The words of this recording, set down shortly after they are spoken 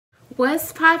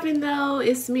What's poppin' though?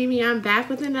 It's Mimi. I'm back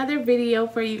with another video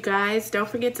for you guys. Don't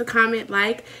forget to comment,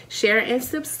 like, share, and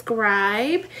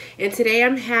subscribe. And today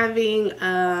I'm having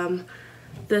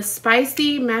the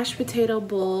spicy mashed potato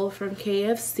bowl from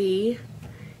KFC.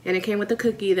 And it came with a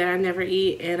cookie that I never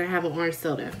eat, and I have an orange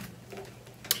soda.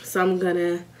 So I'm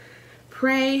gonna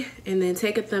pray and then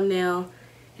take a thumbnail,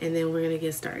 and then we're gonna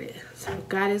get started. So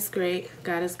God is great,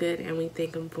 God is good, and we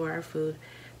thank him for our food.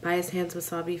 By his hands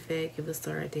must all be fed, give us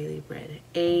our daily bread.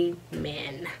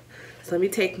 Amen. So let me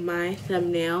take my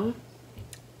thumbnail.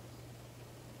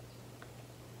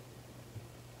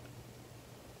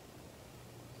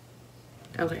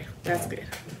 Okay, that's good.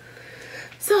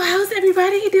 So how's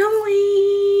everybody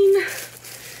doing?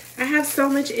 I have so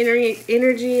much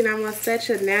energy and I'm on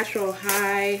such a natural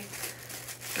high.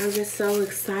 I'm just so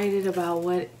excited about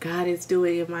what God is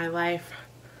doing in my life.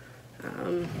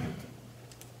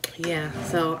 Yeah,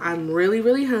 so I'm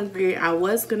really hungry. I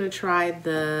was gonna try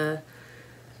the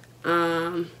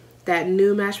that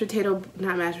new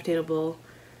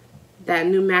that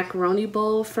new macaroni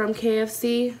bowl from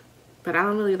KFC, but I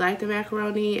don't really like the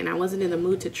macaroni and I wasn't in the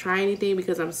mood to try anything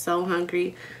because I'm so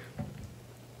hungry.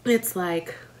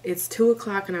 It's 2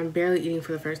 o'clock and I'm barely eating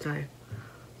for the first time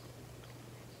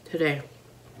today.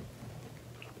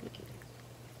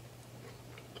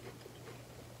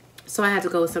 So I had to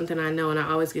go with something I know, and I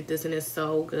always get this, and it's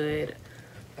so good.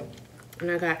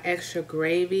 And I got extra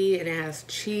gravy, and it has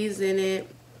cheese in it,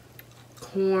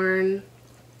 corn.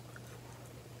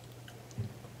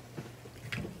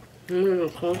 I'm gonna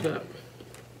close up.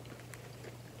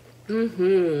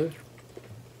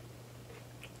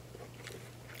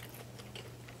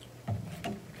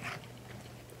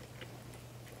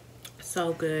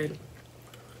 So good.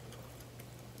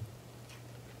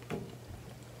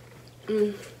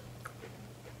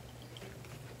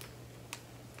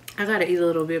 I gotta eat a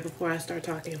little bit before I start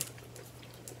talking.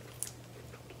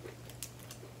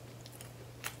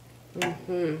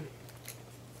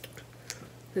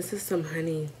 This is some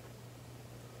honey.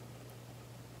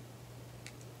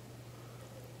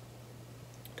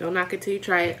 Don't knock it till you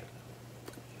try it.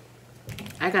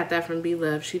 I got that from B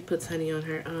Love. She puts honey on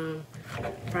her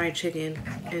fried chicken,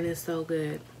 and it's so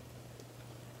good.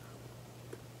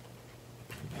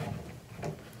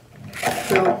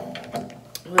 So,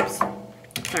 whoops.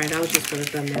 Sorry, that was just for the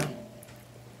thumbnail.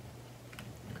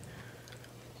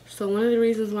 So one of the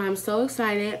reasons why I'm so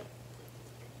excited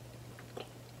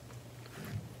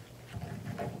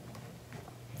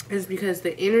is because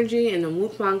the energy in the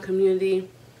Mukbang community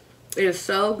is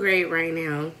so great right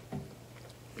now.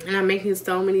 And I'm making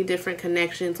so many different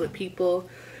connections with people.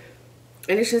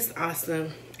 And it's just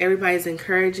awesome. Everybody's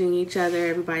encouraging each other.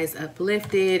 Everybody's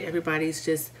uplifted. Everybody's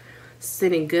just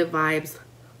sending good vibes.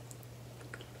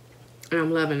 And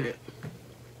I'm loving it.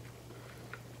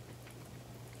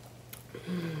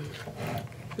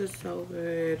 It's so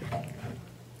good.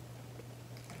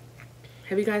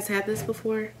 Have you guys had this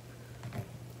before?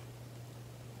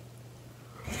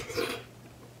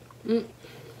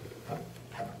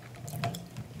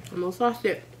 Almost lost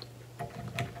it.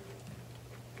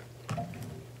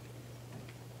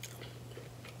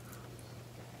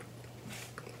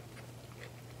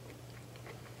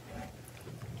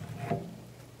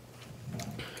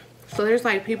 So there's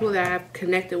like people that I've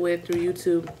connected with through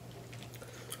YouTube.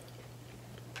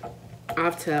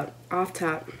 Off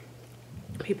top.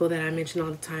 People that I mention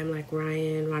all the time, like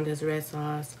Ryan, Rhonda's Red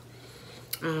Sauce,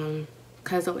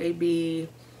 Cuzzo AB.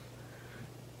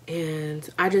 And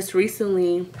I just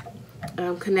recently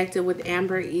connected with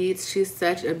Amber Eats. She's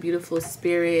such a beautiful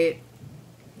spirit.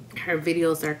 Her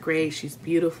videos are great. She's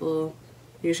beautiful.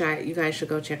 You guys should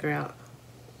go check her out.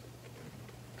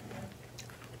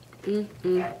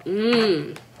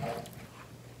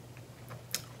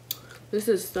 This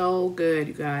is so good,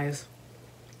 you guys.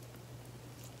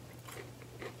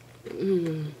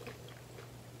 And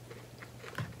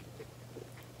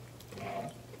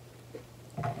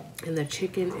the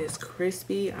chicken is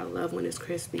crispy. I love when it's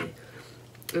crispy.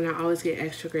 And I always get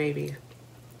extra gravy.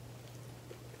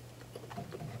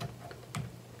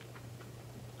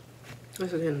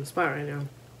 This is hitting the spot right now.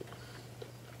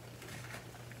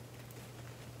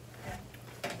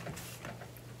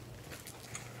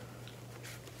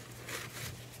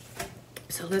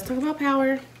 So let's talk about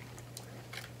power.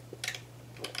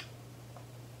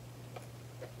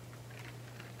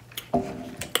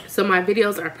 So my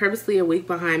videos are purposely a week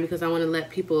behind because I want to let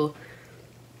people,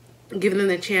 give them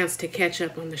the chance to catch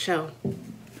up on the show.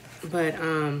 But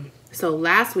so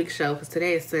last week's show, because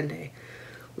today is Sunday,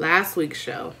 last week's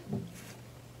show,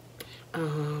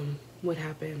 what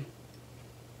happened?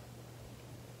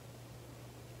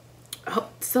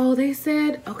 So they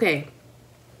said, okay,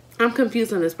 I'm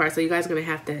confused on this part, so you guys are going to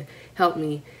have to help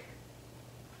me.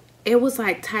 It was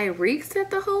like Tyreek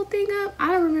set the whole thing up.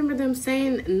 I don't remember them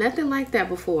saying nothing like that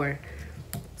before.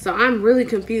 So I'm really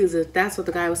confused if that's what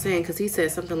the guy was saying, because he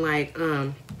said something like,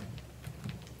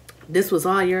 this was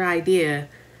all your idea.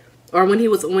 Or when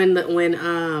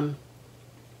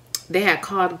they had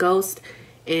called Ghost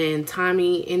and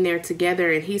Tommy in there together,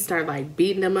 and he started like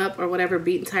beating them up or whatever,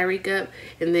 beating Tyreek up.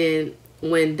 And then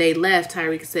when they left,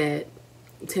 Tyreek said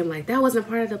to him like, that wasn't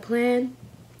part of the plan.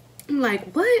 I'm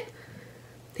like, what?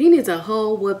 He needs a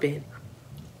whole whooping.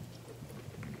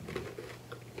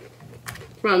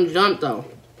 From jump though.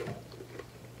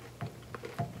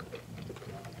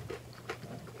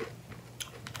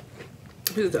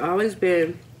 He's always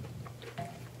been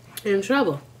in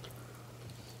trouble.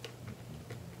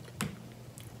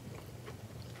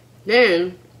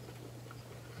 Then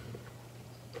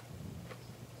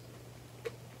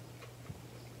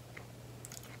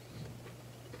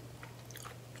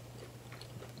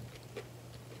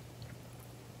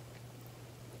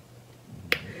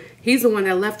he's the one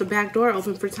that left the back door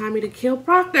open for Tommy to kill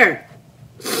Proctor.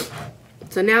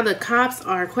 So now the cops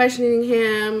are questioning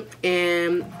him,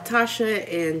 and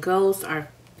Tasha and Ghost are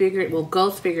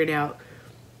Ghost figured out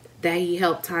that he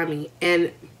helped Tommy.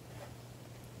 And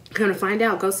come to find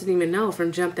out, Ghost didn't even know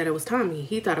from jump that it was Tommy.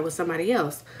 He thought it was somebody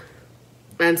else.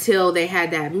 Until they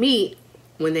had that meet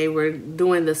when they were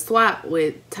doing the swap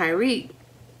with Tyreek.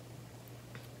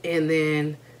 And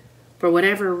then, for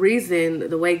whatever reason,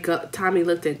 the way Tommy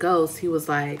looked at Ghost, he was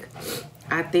like,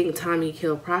 I think Tommy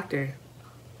killed Proctor.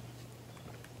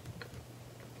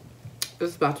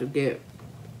 It's about to get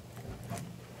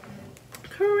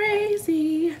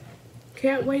crazy.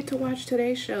 Can't wait to watch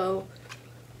today's show.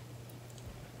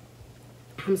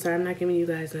 I'm sorry, I'm not giving you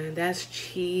guys none. That's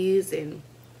cheese and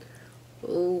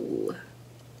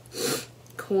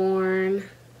corn,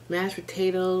 mashed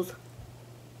potatoes.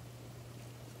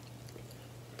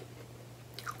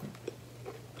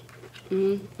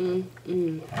 So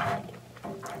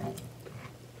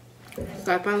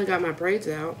I finally got my braids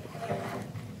out.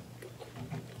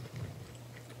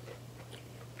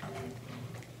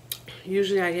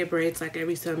 Usually I get braids like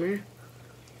every summer.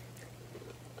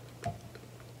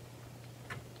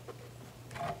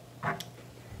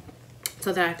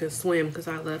 So that I can swim, because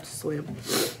I love to swim.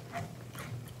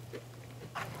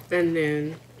 And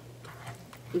then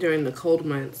during the cold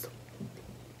months,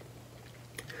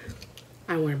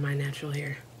 I wear my natural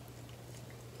hair.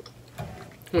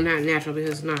 Well, not natural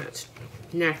because it's not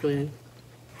naturally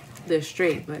this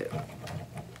straight, but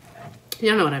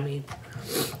y'all know what I mean.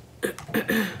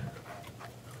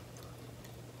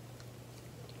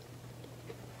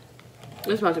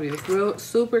 It's about to be a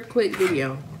super quick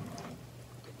video.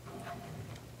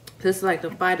 This is like the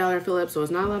 $5 fill up, so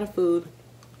it's not a lot of food.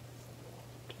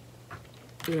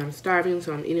 And I'm starving,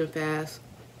 so I'm eating fast.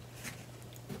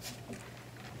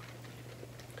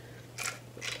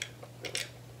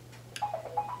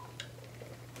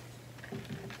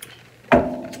 I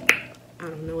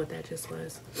don't know what that just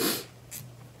was.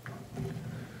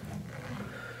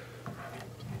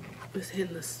 It's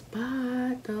hitting the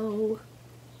spot though.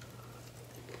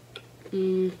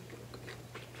 I'm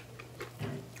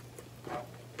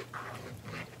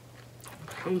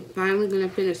finally gonna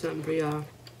finish something for y'all,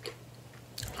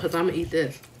 because I'm gonna eat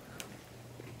this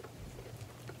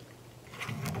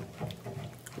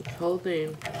whole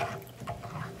thing.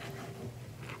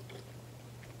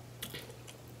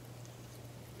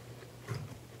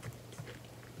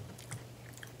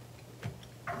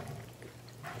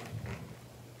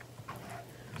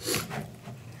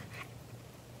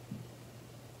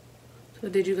 So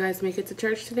did you guys make it to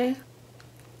church today?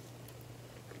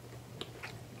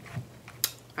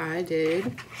 I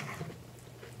did.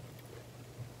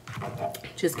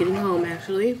 Just getting home,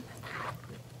 actually.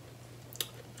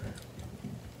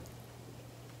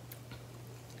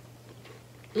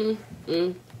 I'm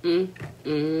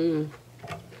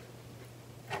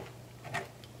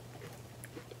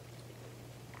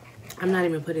not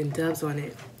even putting dubs on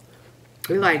it.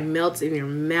 It like melts in your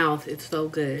mouth. It's so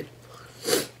good.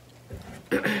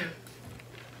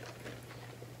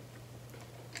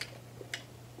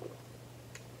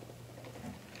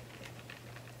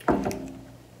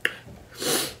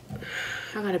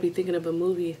 I gotta be thinking of a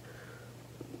movie,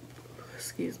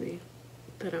 excuse me,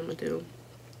 that I'm gonna do.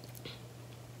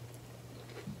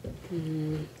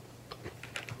 I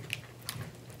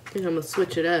think I'm gonna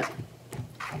switch it up.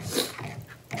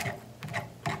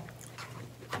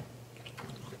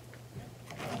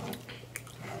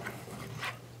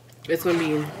 It's gonna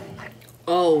be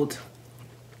old,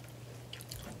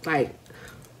 like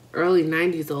early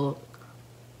 90s old.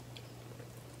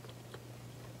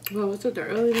 Well, was it the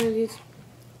early 90s?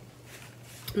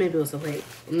 Maybe it was the late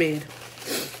mid.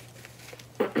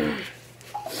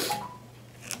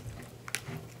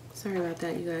 Sorry about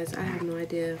that, you guys. I have no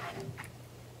idea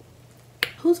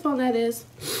whose phone that is.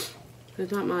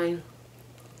 It's not mine.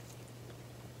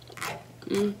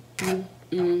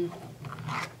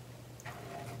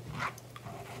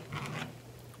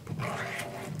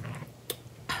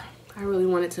 I really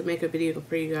wanted to make a video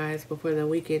for you guys before the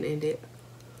weekend ended.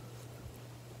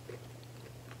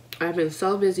 I've been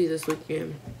so busy this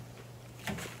weekend.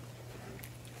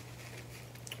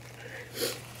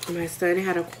 My son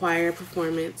had a choir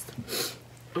performance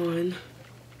on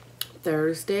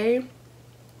Thursday,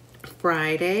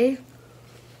 Friday,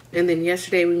 and then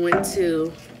yesterday we went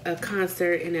to a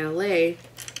concert in LA,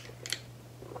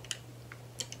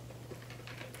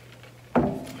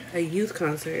 a youth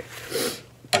concert,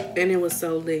 and it was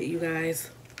so lit, you guys.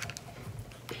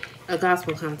 A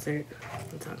gospel concert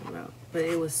I'm talking about, but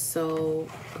it was so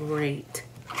great.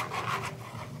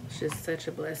 It's just such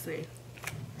a blessing.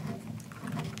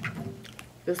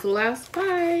 This is the last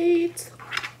bite.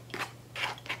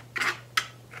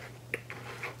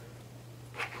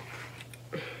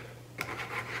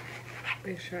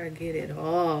 Make sure I get it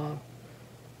all.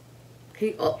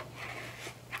 Oh.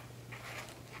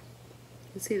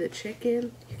 You see the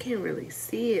chicken? You can't really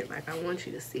see it like I want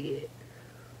you to see it.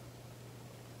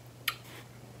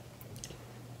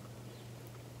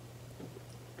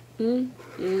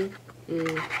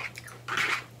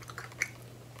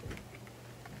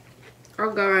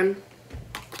 All gone.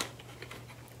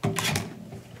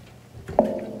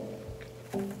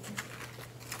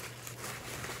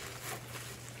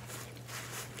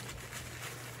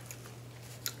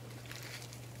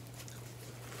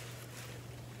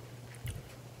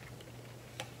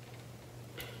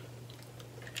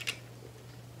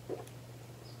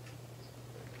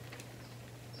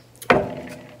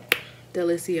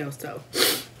 Delicioso.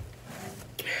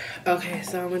 Okay,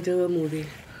 so I'm gonna do a movie.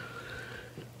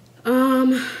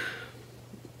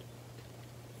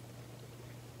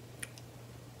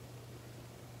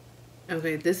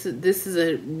 Okay, this is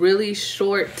a really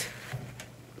short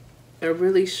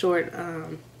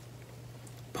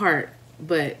part,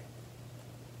 but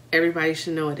everybody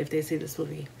should know it if they see this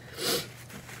movie.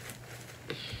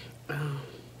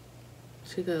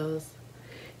 She goes,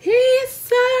 he's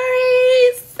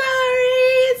sorry,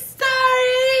 sorry,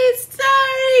 sorry,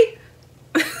 sorry.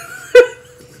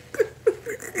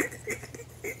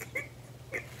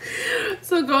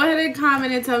 So go ahead and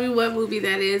comment and tell me what movie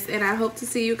that is, and I hope to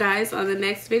see you guys on the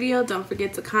next video. Don't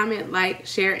forget to comment, like,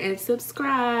 share, and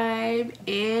subscribe,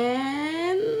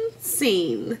 and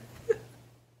scene.